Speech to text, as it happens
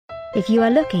If you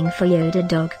are looking for Yoda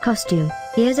dog costume,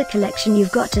 here's a collection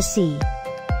you've got to see.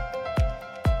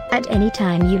 At any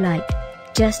time you like.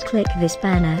 Just click this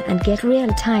banner and get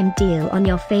real-time deal on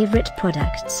your favorite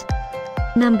products.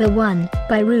 Number 1,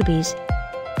 by Rubies.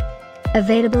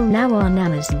 Available now on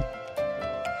Amazon.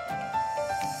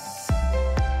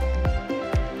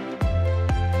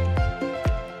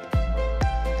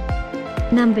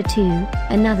 Number 2,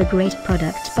 another great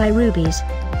product by Rubies.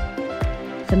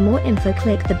 For more info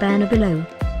click the banner below.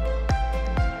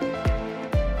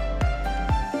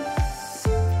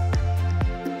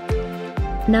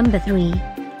 Number 3.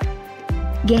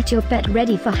 Get your pet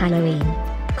ready for Halloween.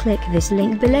 Click this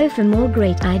link below for more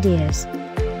great ideas.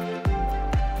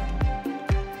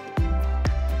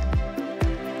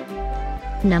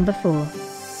 Number 4.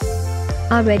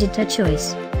 Our editor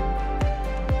choice.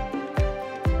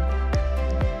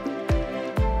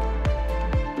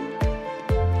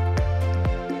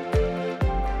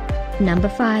 Number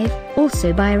 5,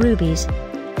 also by Rubies.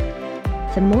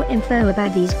 For more info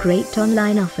about these great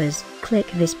online offers, click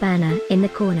this banner in the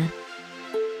corner.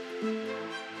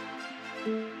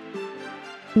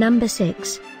 Number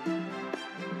 6.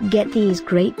 Get these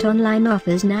great online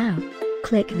offers now.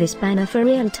 Click this banner for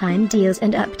real-time deals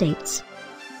and updates.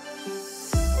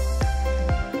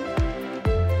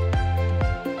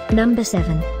 Number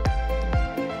 7.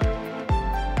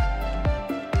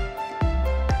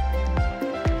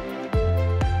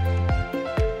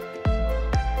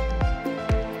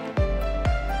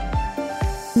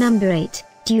 Number 8,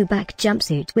 Dewback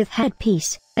jumpsuit with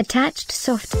headpiece, attached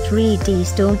soft 3D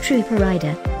Stormtrooper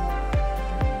rider.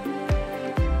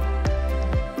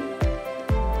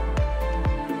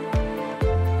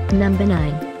 Number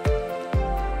 9.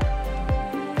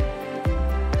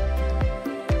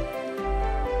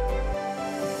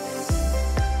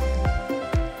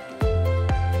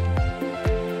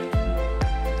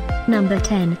 Number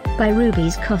 10, by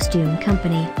Rubies Costume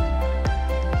Company.